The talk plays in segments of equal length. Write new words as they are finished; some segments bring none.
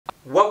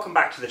Welcome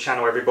back to the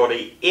channel,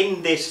 everybody.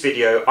 In this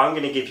video I'm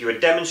going to give you a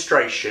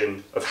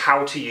demonstration of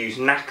how to use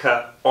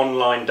Nakka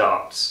online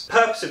darts. The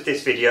purpose of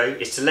this video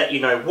is to let you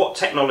know what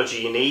technology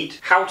you need,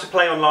 how to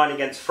play online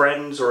against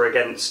friends or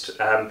against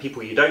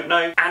people you don't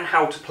know, and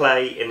how to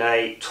play in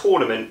a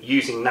tournament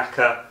using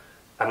Nakka,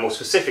 and more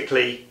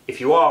specifically, if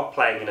you are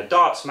playing in a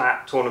darts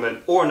mat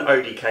tournament or an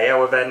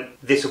ODKL event,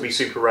 this will be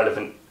super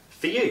relevant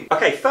for you.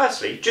 Okay,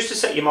 firstly, just to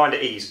set your mind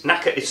at ease,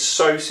 Nakka is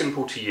so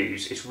simple to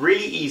use. It's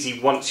really easy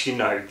once you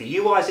know. The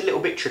UI is a little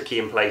bit tricky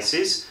in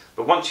places,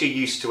 but once you're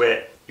used to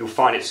it, you'll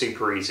find it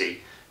super easy.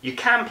 You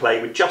can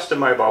play with just a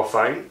mobile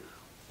phone,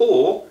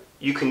 or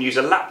you can use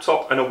a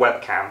laptop and a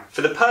webcam.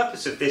 For the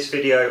purpose of this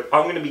video,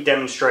 I'm going to be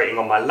demonstrating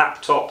on my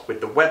laptop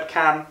with the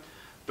webcam,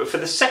 but for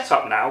the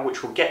setup now,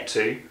 which we'll get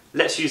to,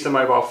 let's use the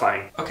mobile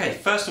phone. Okay,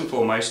 first and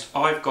foremost,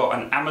 I've got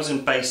an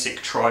Amazon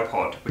Basic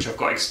tripod, which I've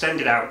got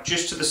extended out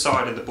just to the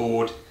side of the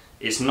board.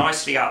 It's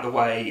nicely out the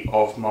way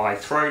of my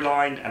throw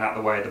line and out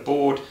the way of the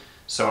board,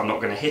 so I'm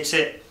not going to hit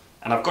it.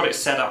 And I've got it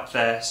set up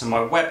there, so my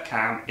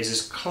webcam is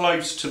as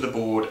close to the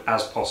board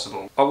as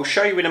possible. I will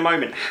show you in a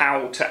moment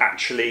how to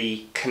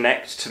actually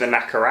connect to the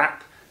Nakka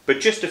app, but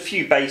just a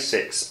few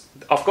basics.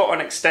 I've got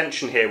an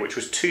extension here which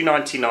was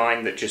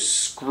 $2.99 that just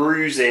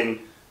screws in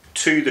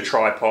to the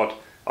tripod.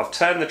 I've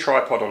turned the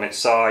tripod on its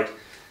side,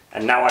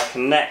 and now I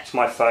connect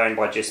my phone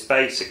by just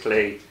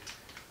basically,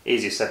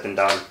 easier said than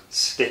done,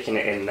 sticking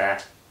it in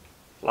there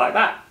like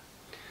that.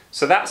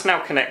 So that's now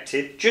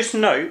connected. Just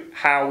note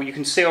how you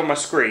can see on my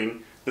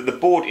screen that the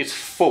board is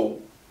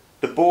full.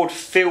 The board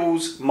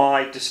fills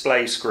my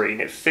display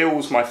screen, it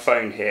fills my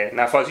phone here.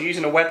 Now if I was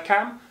using a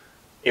webcam,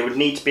 it would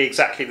need to be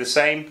exactly the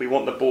same. We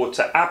want the board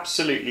to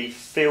absolutely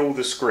fill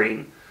the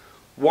screen.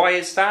 Why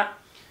is that?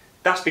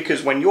 That's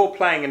because when you're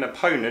playing an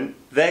opponent,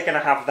 they're going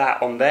to have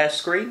that on their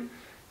screen,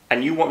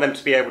 and you want them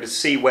to be able to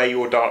see where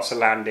your darts are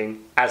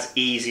landing as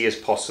easy as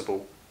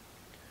possible.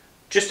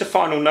 Just a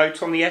final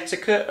note on the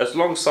etiquette,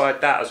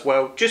 alongside that as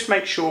well, just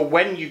make sure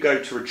when you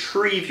go to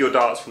retrieve your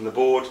darts from the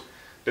board,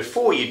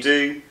 before you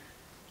do,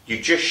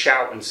 you just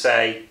shout and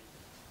say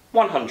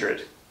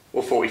 100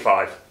 or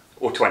 45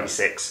 or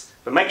 26.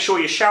 But make sure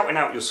you're shouting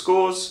out your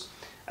scores,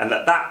 and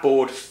that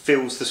board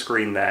fills the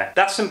screen there.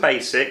 That's some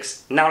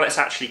basics. Now let's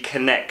actually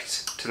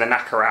connect to the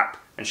Nakka app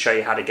and show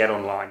you how to get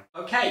online.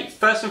 Okay,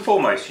 first and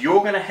foremost,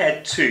 you're going to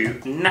head to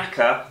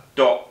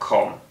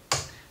nakka.com,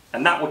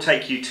 and that will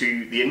take you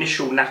to the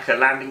initial Nakka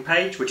landing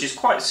page, which is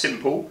quite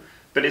simple,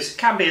 but it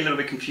can be a little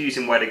bit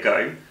confusing where to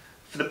go.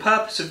 For the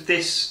purpose of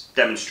this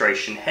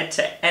demonstration, head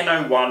to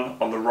N01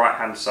 on the right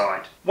hand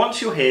side.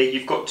 Once you're here,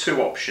 you've got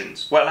two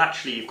options. Well,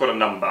 actually you've got a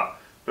number.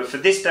 But for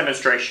this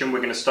demonstration, we're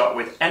going to start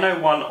with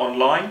N01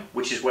 Online,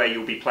 which is where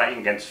you'll be playing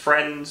against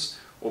friends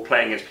or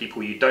playing against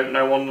people you don't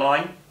know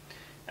online.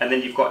 And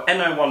then you've got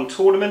N01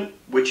 Tournament,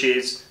 which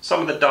is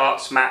some of the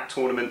darts mat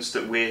tournaments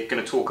that we're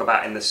going to talk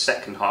about in the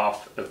second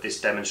half of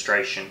this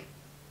demonstration.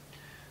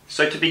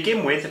 So to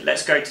begin with,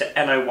 let's go to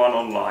N01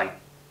 Online.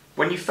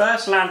 When you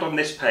first land on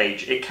this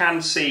page, it can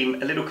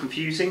seem a little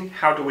confusing.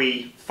 How do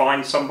we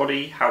find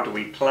somebody? How do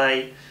we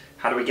play?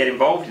 How do we get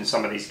involved in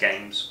some of these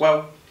games?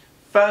 Well,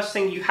 first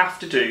thing you have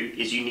to do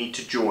is you need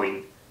to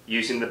join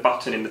using the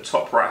button in the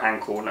top right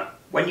hand corner.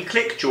 When you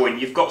click join,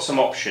 you've got some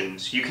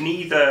options. You can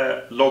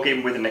either log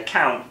in with an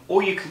account,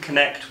 or you can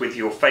connect with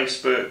your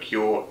Facebook,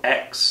 your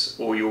X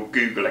or your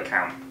Google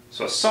account.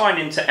 So I sign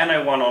into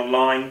N01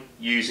 Online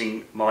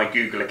using my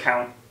Google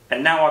account,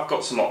 and now I've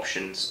got some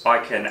options. I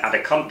can add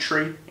a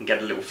country and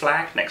get a little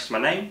flag next to my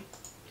name.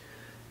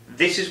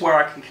 This is where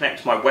I can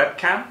connect my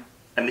webcam,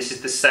 and this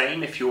is the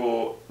same if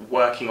you're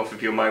working off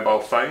of your mobile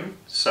phone,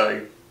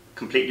 so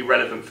completely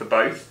relevant for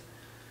both.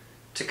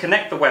 To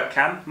connect the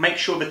webcam, make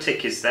sure the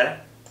tick is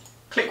there.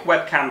 Click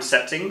webcam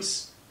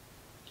settings.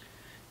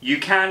 You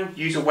can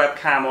use a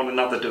webcam on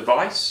another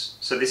device,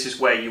 so this is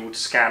where you would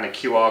scan a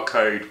QR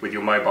code with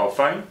your mobile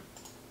phone.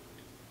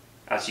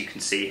 As you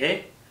can see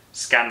here,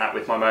 scan that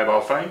with my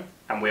mobile phone,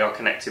 and we are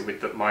connected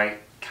with my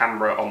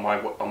camera on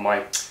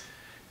my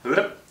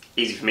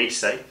easy for me to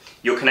say.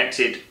 You're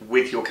connected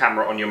with your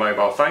camera on your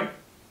mobile phone,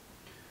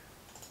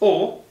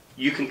 or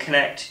you can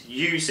connect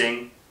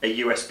using a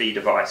USB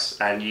device,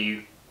 and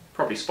you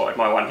probably spotted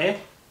my one here,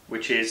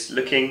 which is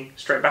looking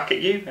straight back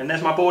at you, and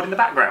there's my board in the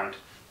background.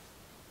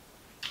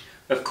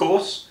 Of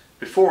course,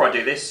 before I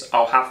do this,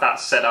 I'll have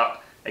that set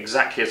up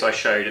exactly as I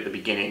showed at the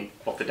beginning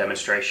of the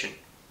demonstration.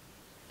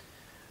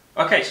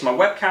 Okay, so my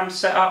webcam's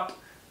set up,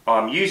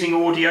 I'm using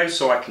audio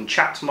so I can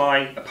chat to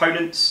my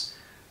opponents.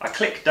 I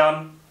click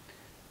done,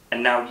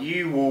 and now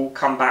you will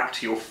come back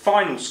to your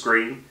final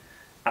screen,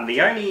 and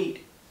the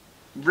only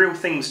real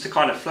things to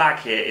kind of flag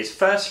here is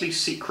firstly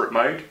secret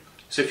mode.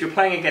 So if you're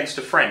playing against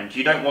a friend,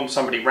 you don't want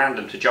somebody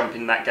random to jump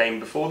in that game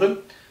before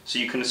them, so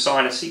you can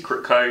assign a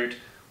secret code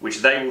which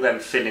they will then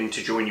fill in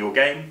to join your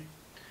game.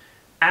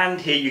 And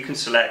here you can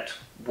select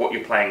what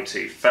you're playing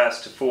to,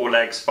 first to 4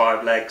 legs,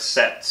 5 legs,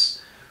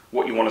 sets,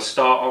 what you want to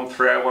start on,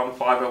 301,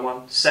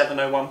 501,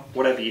 701,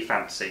 whatever you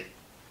fancy.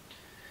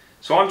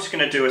 So I'm just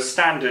going to do a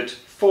standard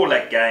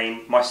 4-leg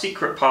game. My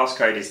secret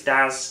passcode is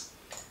DAZ,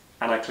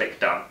 and I click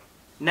done.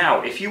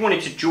 Now, if you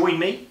wanted to join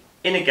me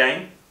in a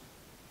game,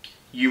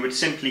 you would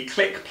simply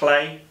click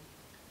play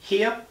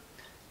here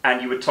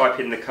and you would type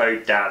in the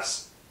code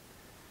DAS.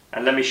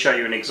 And let me show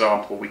you an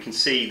example. We can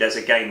see there's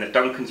a game that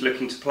Duncan's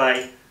looking to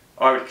play.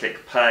 I would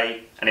click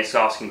play and it's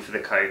asking for the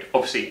code.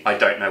 Obviously, I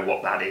don't know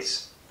what that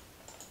is.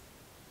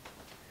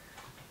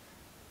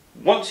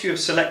 Once you have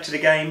selected a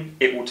game,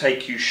 it will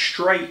take you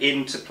straight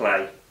into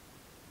play.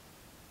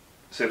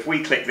 So if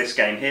we click this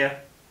game here,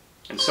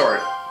 and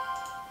sorry,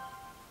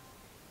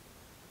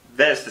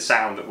 there's the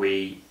sound that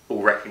we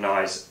all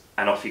recognise,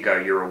 and off you go,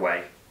 you're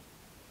away.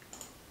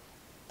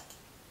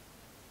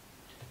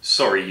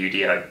 Sorry,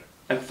 UDO.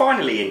 And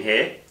finally in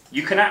here,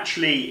 you can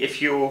actually,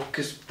 if you're,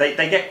 because they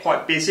get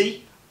quite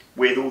busy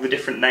with all the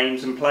different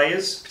names and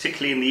players,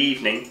 particularly in the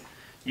evening,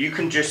 you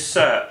can just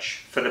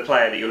search for the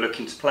player that you're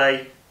looking to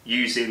play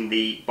using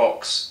the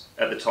box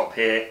at the top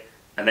here,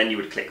 and then you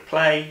would click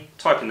play,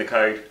 type in the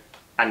code,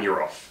 and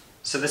you're off.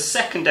 So the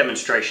second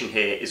demonstration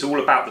here is all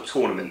about the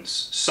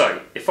tournaments.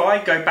 So if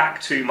I go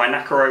back to my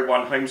Nakka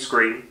 01 home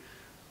screen,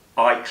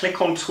 I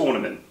click on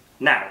tournament.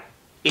 Now,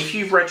 if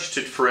you've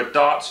registered for a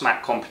darts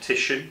mat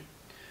competition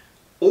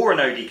or an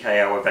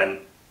ODKL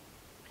event,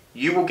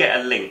 you will get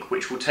a link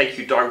which will take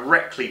you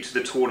directly to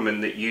the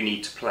tournament that you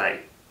need to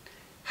play.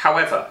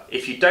 However,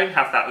 if you don't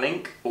have that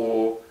link,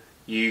 or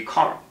you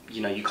can't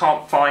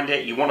find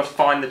it, you want to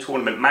find the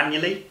tournament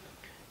manually,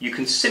 you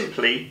can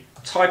simply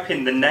type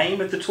in the name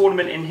of the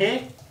tournament in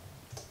here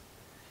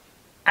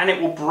and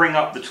it will bring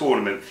up the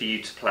tournament for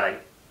you to play.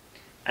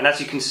 And as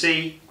you can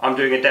see, I'm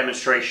doing a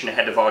demonstration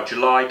ahead of our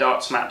July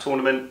darts mat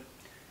tournament.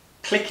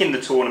 Click in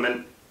the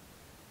tournament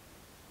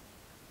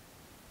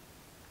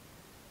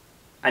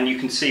and you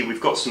can see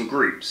we've got some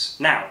groups.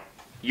 Now,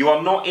 you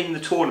are not in the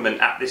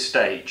tournament at this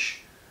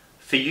stage.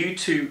 For you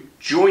to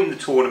join the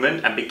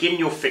tournament and begin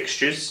your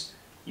fixtures,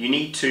 you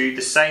need to,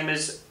 the same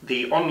as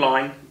the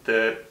online,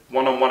 the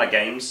one-on-one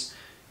games,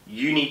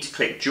 you need to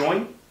click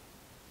join.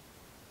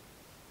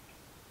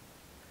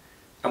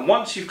 And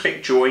once you've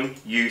clicked join,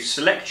 you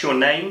select your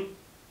name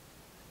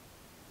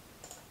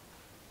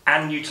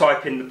and you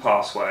type in the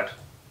password.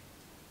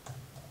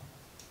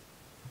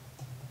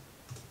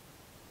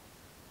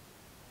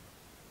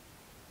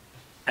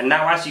 And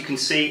now, as you can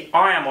see,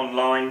 I am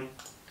online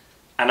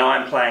and I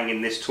am playing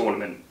in this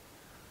tournament.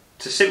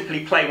 To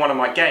simply play one of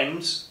my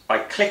games, I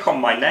click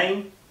on my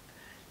name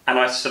and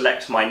I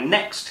select my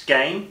next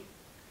game,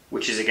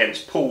 which is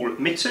against Paul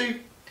Mitu,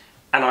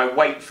 and I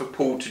wait for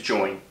Paul to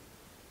join.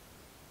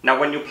 Now,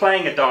 when you're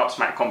playing a darts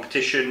mat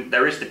competition,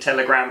 there is the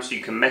Telegram so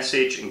you can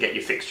message and get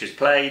your fixtures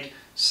played.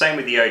 Same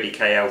with the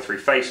ODKL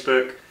through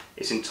Facebook.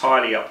 It's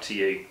entirely up to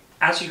you.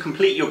 As you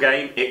complete your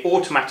game, it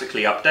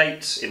automatically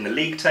updates in the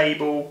league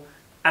table,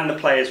 and the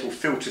players will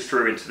filter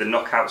through into the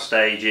knockout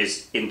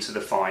stages, into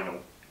the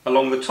final.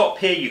 Along the top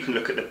here, you can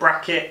look at the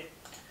bracket.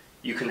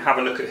 You can have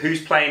a look at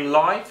who's playing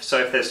live, so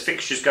if there's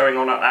fixtures going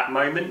on at that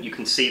moment, you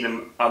can see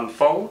them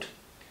unfold.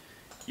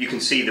 You can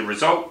see the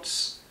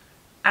results,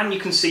 and you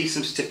can see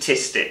some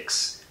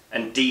statistics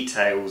and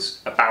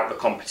details about the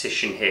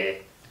competition here.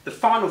 The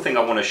final thing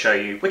I want to show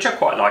you, which I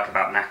quite like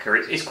about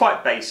Nakka, it's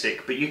quite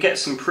basic, but you get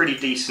some pretty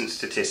decent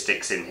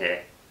statistics in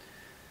here.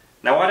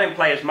 Now, I don't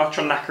play as much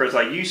on Nakka as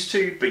I used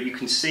to, but you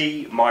can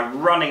see my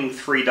running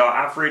 3-dart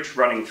average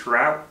running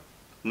throughout.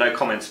 No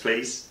comments,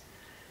 please.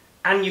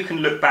 And you can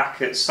look back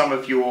at some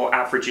of your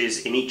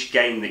averages in each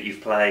game that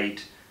you've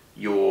played,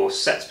 your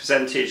sets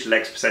percentage,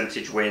 legs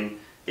percentage win.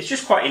 It's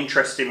just quite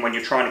interesting when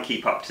you're trying to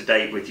keep up to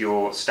date with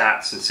your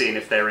stats and seeing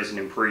if there is an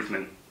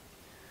improvement.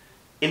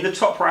 In the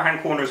top right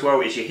hand corner as well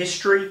is your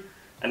history,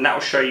 and that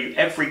will show you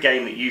every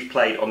game that you've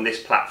played on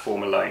this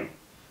platform alone.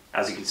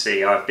 As you can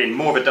see, I've been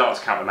more of a darts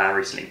counter man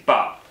recently,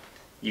 but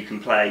you can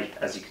play,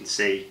 as you can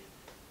see,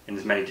 in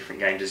as many different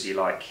games as you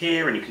like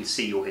here, and you can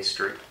see your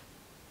history.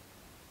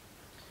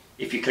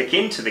 If you click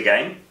into the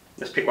game,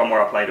 let's pick one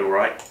where I played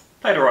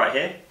alright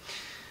here,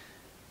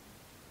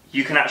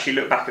 you can actually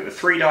look back at the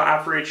 3-dart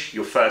average,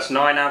 your first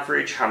 9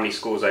 average, how many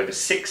scores over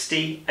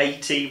 60,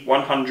 80,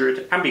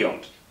 100 and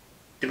beyond.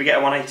 Did we get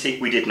a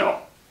 180? We did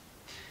not.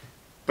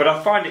 But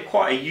I find it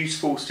quite a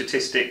useful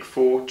statistic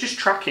for just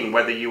tracking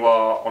whether you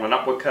are on an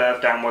upward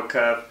curve, downward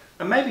curve,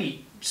 and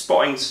maybe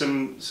spotting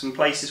some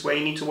places where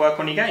you need to work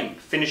on your game.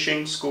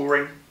 Finishing,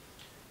 scoring,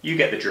 you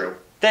get the drill.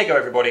 There you go,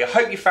 everybody. I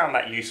hope you found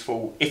that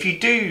useful. If you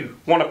do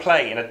want to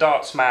play in a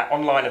darts mat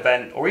online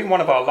event or even one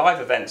of our live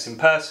events in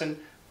person,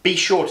 be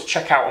sure to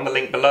check out on the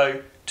link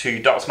below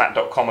to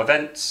dartsmat.com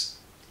events.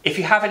 If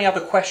you have any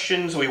other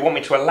questions or you want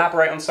me to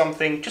elaborate on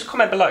something, just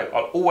comment below.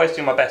 I'll always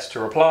do my best to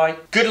reply.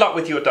 Good luck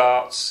with your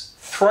darts.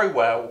 Throw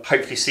well.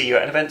 Hopefully see you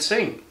at an event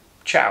soon.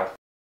 Ciao.